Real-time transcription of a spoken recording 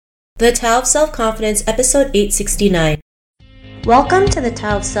The Tao of Self-Confidence, episode 869. Welcome to the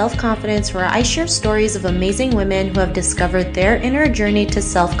Tao of Self-Confidence, where I share stories of amazing women who have discovered their inner journey to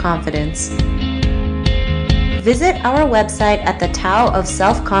self-confidence. Visit our website at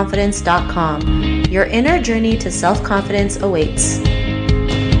thetaoofselfconfidence.com. Your inner journey to self-confidence awaits.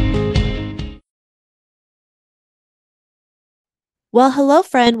 Well, hello,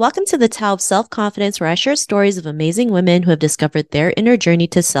 friend. Welcome to the Tao of Self-Confidence, where I share stories of amazing women who have discovered their inner journey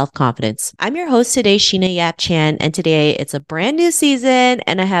to self-confidence. I'm your host today, Sheena Yap Chan, and today it's a brand new season,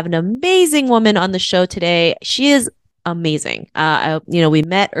 and I have an amazing woman on the show today. She is amazing. We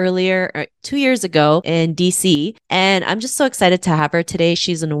met earlier 2 years ago in DC, and I'm just so excited to have her today.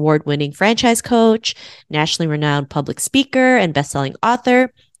 She's an award-winning franchise coach, nationally renowned public speaker, and best-selling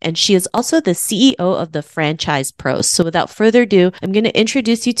author. And she is also the CEO of the Franchise Pros. So without further ado, I'm going to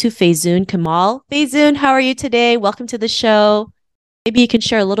introduce you to Faizun Kamal. Faizun, how are you today? Welcome to the show. Maybe you can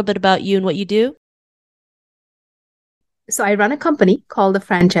share a little bit about you and what you do. So I run a company called the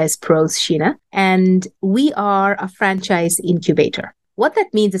Franchise Pros, Sheena, and we are a franchise incubator. What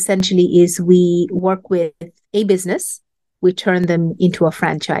that means essentially is we work with a business, we turn them into a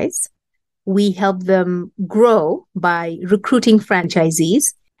franchise, we help them grow by recruiting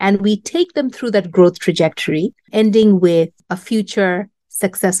franchisees, and we take them through that growth trajectory, ending with a future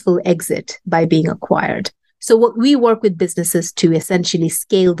successful exit by being acquired. So what we work with businesses to essentially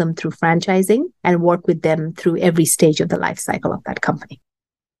scale them through franchising and work with them through every stage of the life cycle of that company.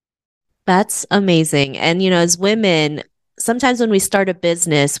 That's amazing. And, as women, sometimes when we start a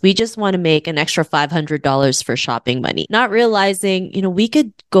business, we just want to make an extra $500 for shopping money, not realizing, we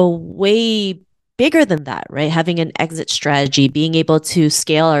could go way bigger than that, right? Having an exit strategy, being able to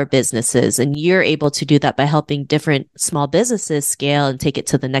scale our businesses. And you're able to do that by helping different small businesses scale and take it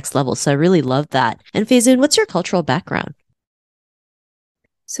to the next level. So I really love that. And Faizun, what's your cultural background?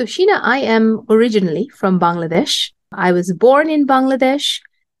 So Sheena, I am originally from Bangladesh. I was born in Bangladesh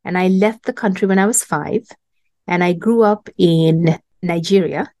and I left the country when I was 5. And I grew up in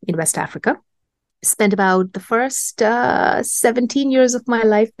Nigeria, in West Africa. Spent about the first 17 years of my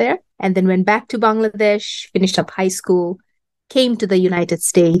life there, and then went back to Bangladesh, finished up high school, came to the United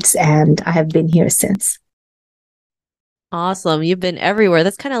States, and I have been here since. Awesome. You've been everywhere.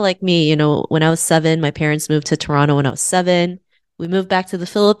 That's kind of like me. When I was 7, my parents moved to Toronto when I was 7. We moved back to the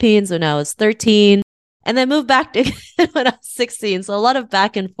Philippines when I was 13. And then moved back to when I was 16. So a lot of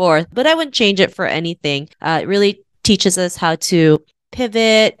back and forth, but I wouldn't change it for anything. It really teaches us how to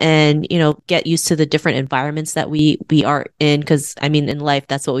pivot and, get used to the different environments that we are in. Because in life,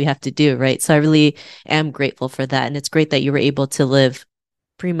 that's what we have to do, right? So I really am grateful for that. And it's great that you were able to live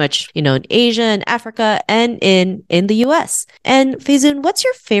pretty much, in Asia and Africa and in the US. And Faizun, what's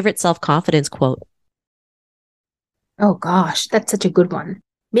your favorite self-confidence quote? Oh gosh, that's such a good one.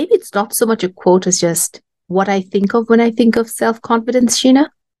 Maybe it's not so much a quote as just what I think of when I think of self-confidence, Sheena.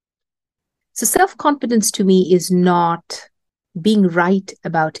 So self-confidence to me is not being right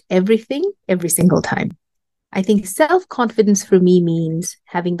about everything every single time. I think self-confidence for me means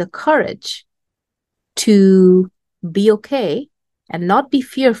having the courage to be okay and not be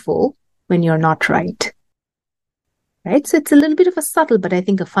fearful when you're not right. Right? So it's a little bit of a subtle, but I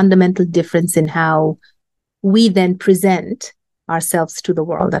think a fundamental difference in how we then present ourselves to the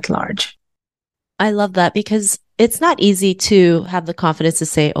world at large. I love that because it's not easy to have the confidence to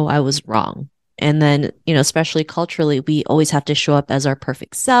say, oh, I was wrong. And then, especially culturally, we always have to show up as our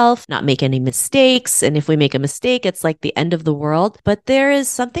perfect self, not make any mistakes. And if we make a mistake, it's like the end of the world. But there is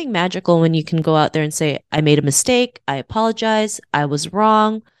something magical when you can go out there and say, I made a mistake. I apologize. I was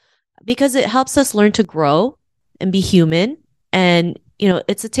wrong, because it helps us learn to grow and be human. And,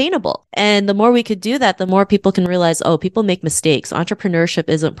 it's attainable. And the more we could do that, the more people can realize, oh, people make mistakes. Entrepreneurship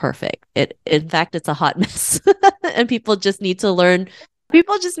isn't perfect. In fact, it's a hot mess. And people just need to learn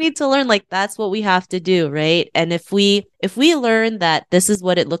like that's what we have to do, right? And if we learn that this is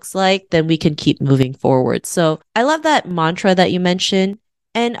what it looks like, then we can keep moving forward. So I love that mantra that you mentioned.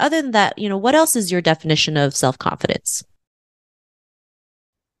 And other than that, what else is your definition of self-confidence?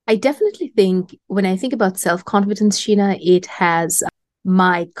 I definitely think when I think about self-confidence, Sheena, it has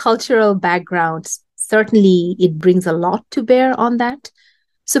my cultural background. Certainly, it brings a lot to bear on that.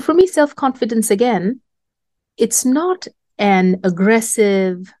 So for me, self-confidence, again, it's not an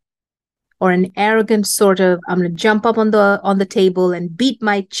aggressive or an arrogant sort of, I'm going to jump up on the table and beat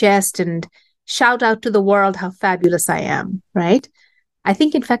my chest and shout out to the world how fabulous I am, right? I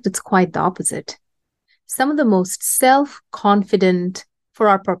think, in fact, it's quite the opposite. Some of the most self-confident, for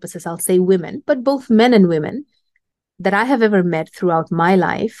our purposes, I'll say women, but both men and women that I have ever met throughout my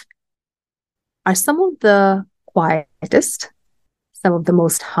life are some of the quietest, some of the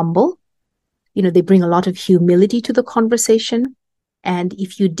most humble. They bring a lot of humility to the conversation. And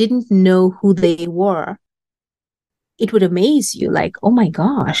if you didn't know who they were, it would amaze you like, oh my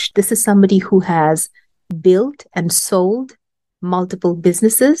gosh, this is somebody who has built and sold multiple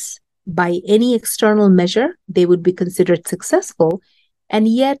businesses. By any external measure, they would be considered successful. And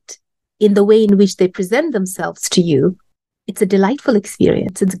yet, in the way in which they present themselves to you, it's a delightful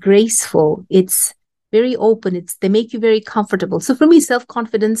experience. It's graceful. It's very open. They make you very comfortable. So for me,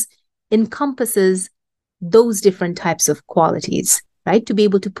 self-confidence encompasses those different types of qualities, right? To be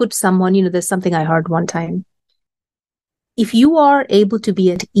able to put someone, there's something I heard one time. If you are able to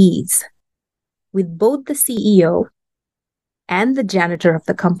be at ease with both the CEO and the janitor of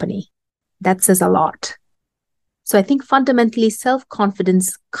the company, that says a lot. So I think fundamentally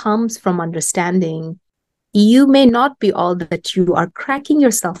self-confidence comes from understanding you may not be all that you are cracking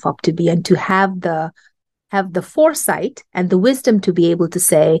yourself up to be, and to have the foresight and the wisdom to be able to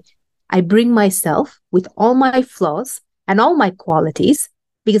say, I bring myself with all my flaws and all my qualities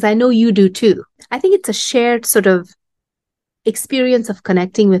because I know you do too. I think it's a shared sort of experience of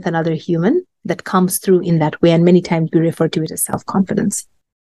connecting with another human that comes through in that way. And many times we refer to it as self-confidence.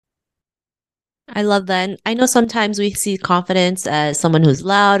 I love that. And I know sometimes we see confidence as someone who's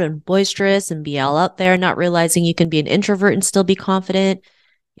loud and boisterous and be all out there, not realizing you can be an introvert and still be confident.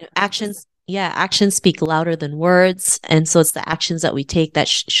 Actions speak louder than words. And so it's the actions that we take that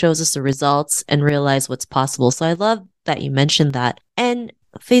shows us the results and realize what's possible. So I love that you mentioned that. And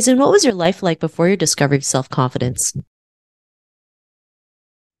Faizun, what was your life like before your discovery of self-confidence?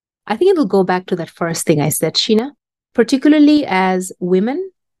 I think it'll go back to that first thing I said, Sheena, particularly as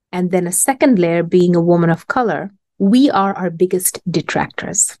women, and then a second layer being a woman of color, we are our biggest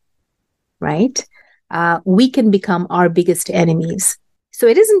detractors, right? We can become our biggest enemies. So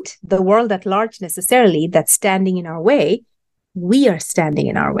it isn't the world at large necessarily that's standing in our way. We are standing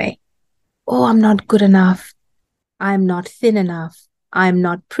in our way. Oh, I'm not good enough. I'm not thin enough. I'm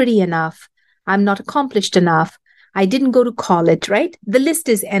not pretty enough. I'm not accomplished enough. I didn't go to college, right? The list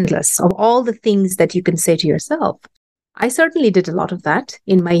is endless of all the things that you can say to yourself. I certainly did a lot of that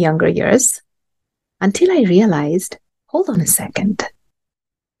in my younger years until I realized, hold on a second.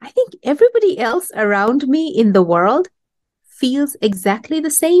 I think everybody else around me in the world feels exactly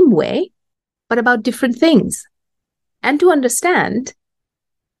the same way, but about different things. And to understand,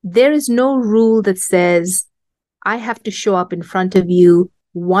 there is no rule that says, I have to show up in front of you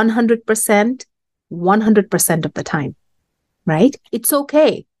 100%, 100% of the time, right? It's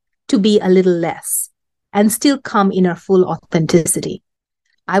okay to be a little less and still come in our full authenticity.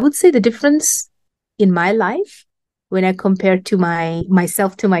 I would say the difference in my life when I compare to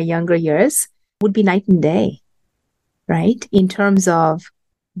myself to my younger years would be night and day, right? In terms of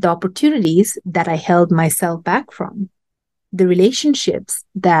the opportunities that I held myself back from, the relationships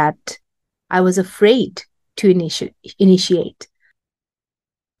that I was afraid to initiate.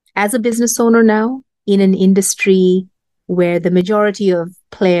 As a business owner now, in an industry where the majority of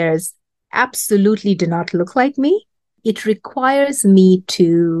players absolutely do not look like me, it requires me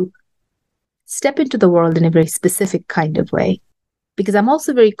to step into the world in a very specific kind of way. Because I'm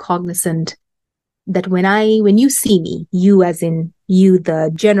also very cognizant that when you see me, you as in you,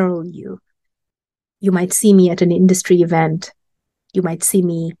 the general you might see me at an industry event, you might see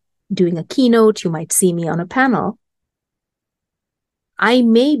me doing a keynote, you might see me on a panel. I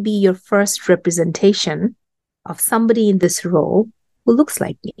may be your first representation of somebody in this role who looks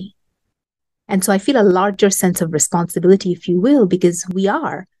like me. And so I feel a larger sense of responsibility, if you will, because we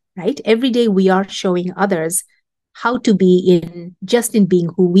are, right? Every day we are showing others how to be in being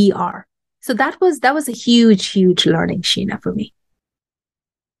who we are. So that was a huge, huge learning, Sheena, for me.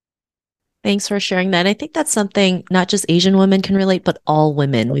 Thanks for sharing that. I think that's something not just Asian women can relate, but all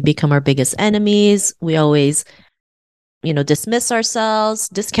women. We become our biggest enemies. We always dismiss ourselves,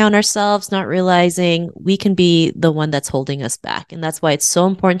 discount ourselves, not realizing we can be the one that's holding us back. And that's why it's so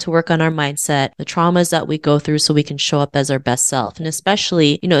important to work on our mindset, the traumas that we go through so we can show up as our best self. And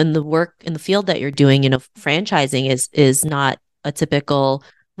especially, in the field that you're doing, franchising is not a typical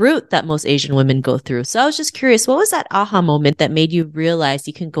route that most Asian women go through. So I was just curious, what was that aha moment that made you realize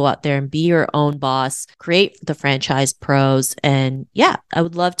you can go out there and be your own boss, create the franchise pros? And yeah, I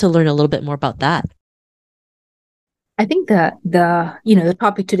would love to learn a little bit more about that. I think the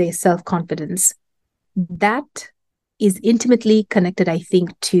topic today is self-confidence. That is intimately connected, I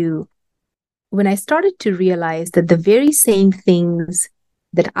think, to when I started to realize that the very same things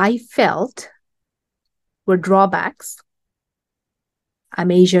that I felt were drawbacks.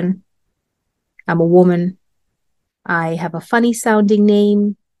 I'm Asian. I'm a woman. I have a funny sounding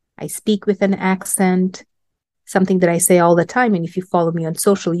name. I speak with an accent. something that I say all the time, and if you follow me on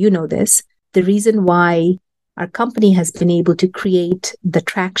social, you know this. The reason why our company has been able to create the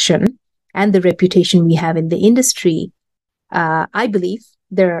traction and the reputation we have in the industry, I believe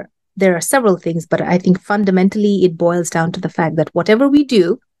there are several things, but I think fundamentally it boils down to the fact that whatever we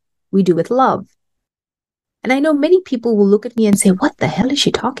do with love. And I know many people will look at me and say, "What the hell is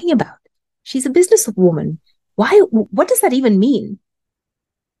she talking about? She's a businesswoman. Why? What does that even mean?"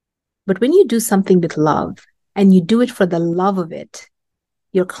 But when you do something with love and you do it for the love of it,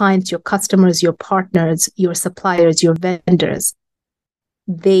 your clients, your customers, your partners, your suppliers, your vendors,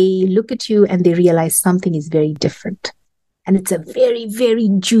 they look at you and they realize something is very different. And it's a very, very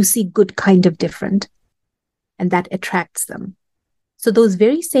juicy, good kind of different. And that attracts them. So those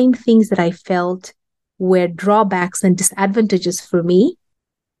very same things that I felt were drawbacks and disadvantages for me,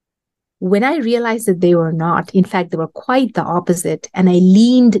 when I realized that they were not, in fact, they were quite the opposite, and I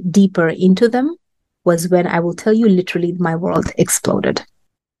leaned deeper into them, was when I will tell you literally my world exploded.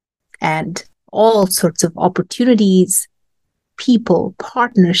 And all sorts of opportunities, people,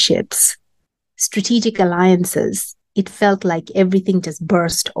 partnerships, strategic alliances, it felt like everything just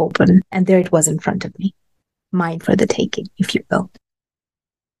burst open. And there it was in front of me, mine for the taking, if you will.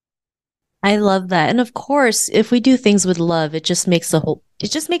 I love that. And of course, if we do things with love, it just makes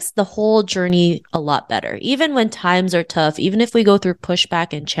the whole journey a lot better. Even when times are tough, even if we go through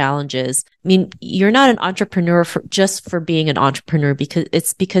pushback and challenges. I mean, you're not an entrepreneur just for being an entrepreneur,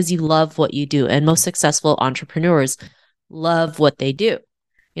 because you love what you do. And most successful entrepreneurs love what they do.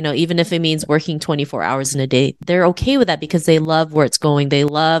 Even if it means working 24 hours in a day, they're okay with that because they love where it's going. They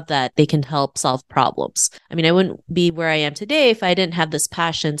love that they can help solve problems. I mean, I wouldn't be where I am today if I didn't have this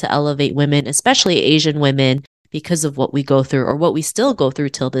passion to elevate women, especially Asian women, because of what we go through or what we still go through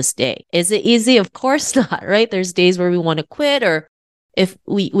till this day. Is it easy? Of course not, right? There's days where we want to quit, or if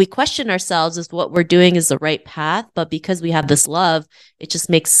we question ourselves if what we're doing is the right path, but because we have this love, it just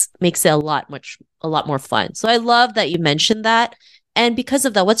makes it a lot more fun. So I love that you mentioned that. And because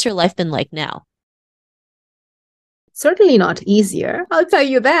of that, what's your life been like now? Certainly not easier. I'll tell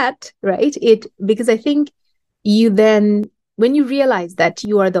you that, right? Because I think you then, when you realize that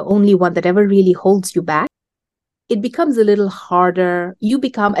you are the only one that ever really holds you back, it becomes a little harder. You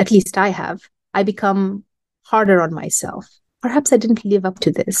become, at least I become harder on myself. Perhaps I didn't live up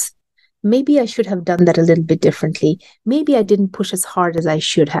to this. Maybe I should have done that a little bit differently. Maybe I didn't push as hard as I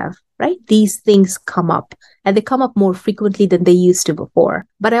should have, right? These things come up, and they come up more frequently than they used to before.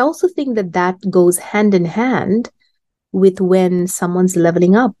 But I also think that goes hand in hand with when someone's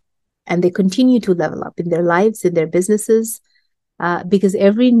leveling up and they continue to level up in their lives, in their businesses, because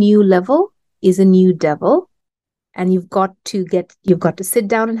every new level is a new devil. And you've got to sit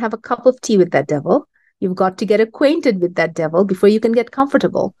down and have a cup of tea with that devil. You've got to get acquainted with that devil before you can get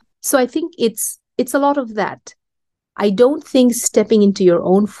comfortable. So I think it's a lot of that. I don't think stepping into your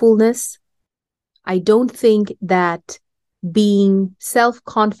own fullness, I don't think that being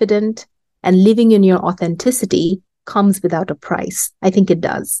self-confident and living in your authenticity comes without a price. I think it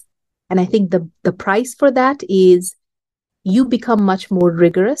does. And I think the price for that is you become much more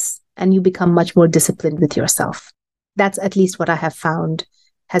rigorous and you become much more disciplined with yourself. That's at least what I have found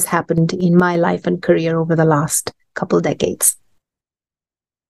has happened in my life and career over the last couple decades.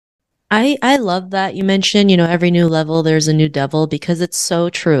 I love that you mentioned, every new level, there's a new devil, because it's so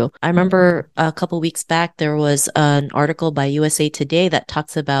true. I remember a couple weeks back, there was an article by USA Today that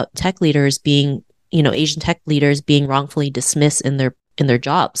talks about tech leaders being, Asian tech leaders being wrongfully dismissed in their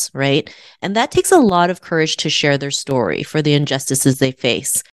jobs, right? And that takes a lot of courage to share their story for the injustices they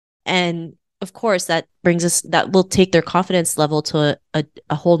face. And of course, that will take their confidence level to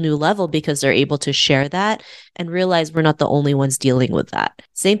a whole new level, because they're able to share that and realize we're not the only ones dealing with that.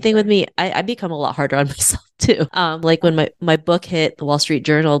 Same thing with me. I become a lot harder on myself too. Like when my book hit the Wall Street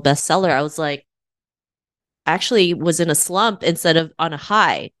Journal bestseller, I was like, actually was in a slump instead of on a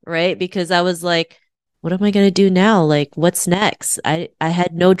high, right? Because I was like, what am I going to do now? Like, what's next? I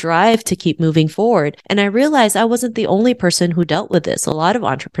had no drive to keep moving forward. And I realized I wasn't the only person who dealt with this. A lot of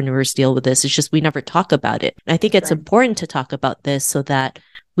entrepreneurs deal with this. It's just we never talk about it. And I think it's important to talk about this so that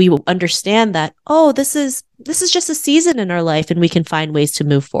we will understand that, oh, this is just a season in our life and we can find ways to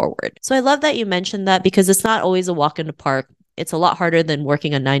move forward. So I love that you mentioned that, because it's not always a walk in the park. It's a lot harder than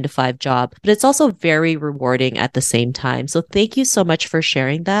working a 9-to-5 job, but it's also very rewarding at the same time. So thank you so much for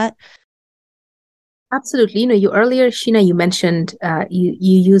sharing that. Absolutely. You earlier, Sheena, you mentioned, you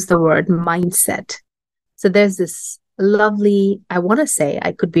used the word mindset. So there's this lovely, I want to say,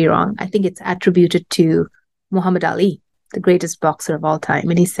 I could be wrong, I think it's attributed to Muhammad Ali, the greatest boxer of all time.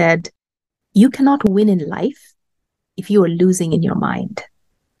 And he said, you cannot win in life if you are losing in your mind,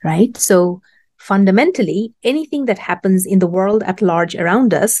 right? So fundamentally, anything that happens in the world at large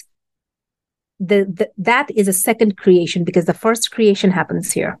around us, that is a second creation because the first creation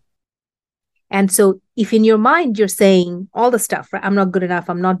happens here. And so if in your mind you're saying all the stuff, right? I'm not good enough,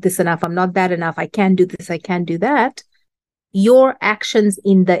 I'm not this enough, I'm not that enough, I can't do this, I can't do that, your actions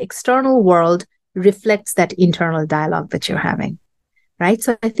in the external world reflects that internal dialogue that you're having, right?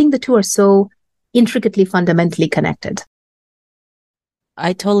 So I think the two are so intricately, fundamentally connected.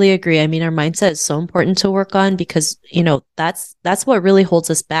 I totally agree. I mean, our mindset is so important to work on because, that's what really holds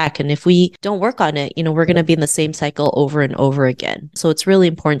us back. And if we don't work on it, we're going to be in the same cycle over and over again. So it's really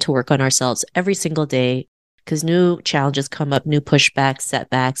important to work on ourselves every single day because new challenges come up, new pushbacks,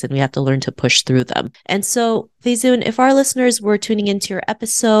 setbacks, and we have to learn to push through them. And so, Faizun, if our listeners were tuning into your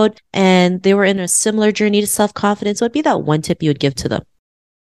episode and they were in a similar journey to self-confidence, what would be that one tip you would give to them?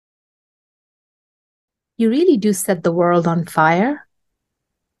 You really do set the world on fire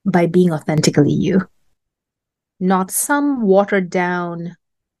by being authentically you, not some watered down,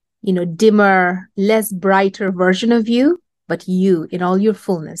 dimmer, less brighter version of you, but you in all your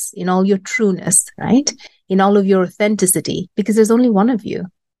fullness, in all your trueness, right? In all of your authenticity, because there's only one of you.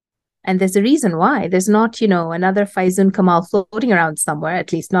 And there's a reason why. There's not, another Faizun Kamal floating around somewhere,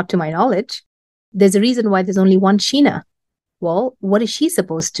 at least not to my knowledge. There's a reason why there's only one Sheena. Well, what is she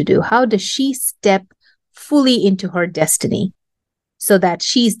supposed to do? How does she step fully into her destiny so that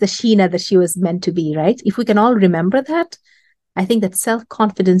she's the Sheena that she was meant to be, right? If we can all remember that, I think that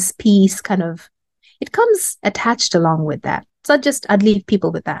self-confidence piece it comes attached along with that. So I'd leave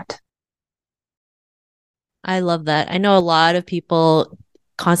people with that. I love that. I know a lot of people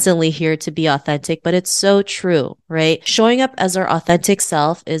constantly hear to be authentic, but it's so true, right? Showing up as our authentic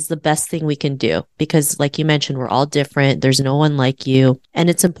self is the best thing we can do because, like you mentioned, we're all different. There's no one like you. And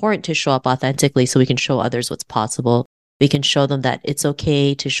it's important to show up authentically so we can show others what's possible. We can show them that it's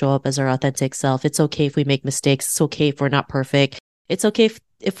okay to show up as our authentic self. It's okay if we make mistakes. It's okay if we're not perfect. It's okay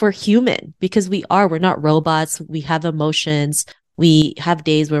if we're human because we're not robots. We have emotions. We have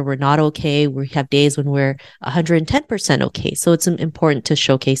days where we're not okay. We have days when we're 110% okay. So it's important to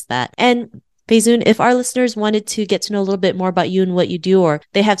showcase that. And Faizun, if our listeners wanted to get to know a little bit more about you and what you do, or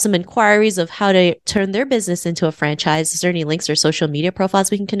they have some inquiries of how to turn their business into a franchise, is there any links or social media profiles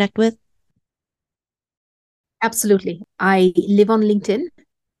we can connect with? Absolutely. I live on LinkedIn.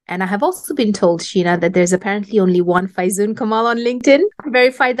 And I have also been told, Sheena, that there's apparently only one Faizun Kamal on LinkedIn. I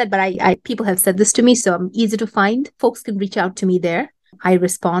verified that, but people have said this to me, so I'm easy to find. Folks can reach out to me there. I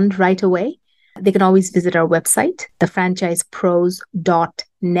respond right away. They can always visit our website,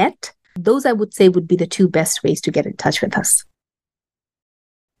 thefranchisepros.net. Those I would say would be the two best ways to get in touch with us.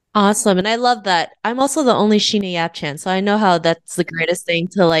 Awesome. And I love that. I'm also the only Sheena Yapchan, so I know how that's the greatest thing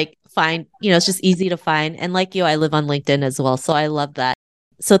to find. It's just easy to find. And like you, I live on LinkedIn as well, so I love that.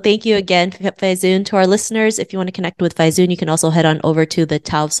 So thank you again, Faizun. To our listeners, if you want to connect with Faizun, you can also head on over to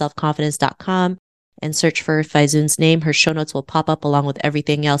thetowofselfconfidence.com and search for Faizun's name. Her show notes will pop up along with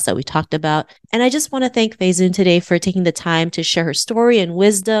everything else that we talked about. And I just want to thank Faizun today for taking the time to share her story and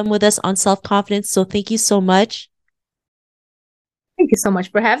wisdom with us on self-confidence. So thank you so much. Thank you so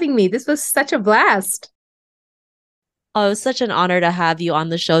much for having me. This was such a blast. Oh, it was such an honor to have you on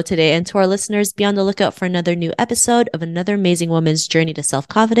the show today. And to our listeners, be on the lookout for another new episode of another amazing woman's journey to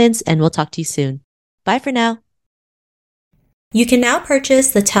self-confidence. And we'll talk to you soon. Bye for now. You can now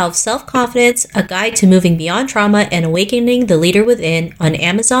purchase The Tao of Self-Confidence, a guide to moving beyond trauma and awakening the leader within on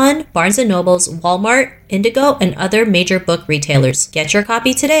Amazon, Barnes & Nobles, Walmart, Indigo, and other major book retailers. Get your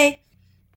copy today.